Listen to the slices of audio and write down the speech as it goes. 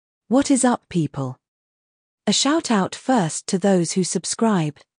What is up, people? A shout out first to those who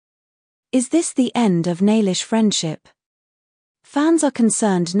subscribed. Is this the end of Nidal's friendship? Fans are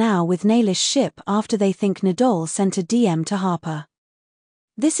concerned now with Nidal's ship after they think Nidal sent a DM to Harper.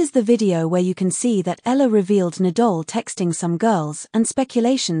 This is the video where you can see that Ella revealed Nidal texting some girls, and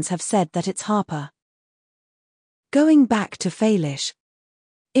speculations have said that it's Harper. Going back to Failish.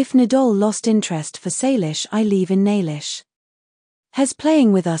 If Nidal lost interest for Sailish, I leave in Nailish. Hes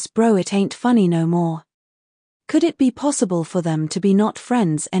playing with us bro, it ain't funny no more. Could it be possible for them to be not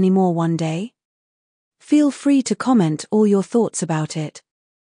friends anymore one day? Feel free to comment all your thoughts about it.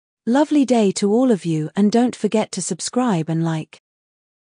 Lovely day to all of you, and don't forget to subscribe and like.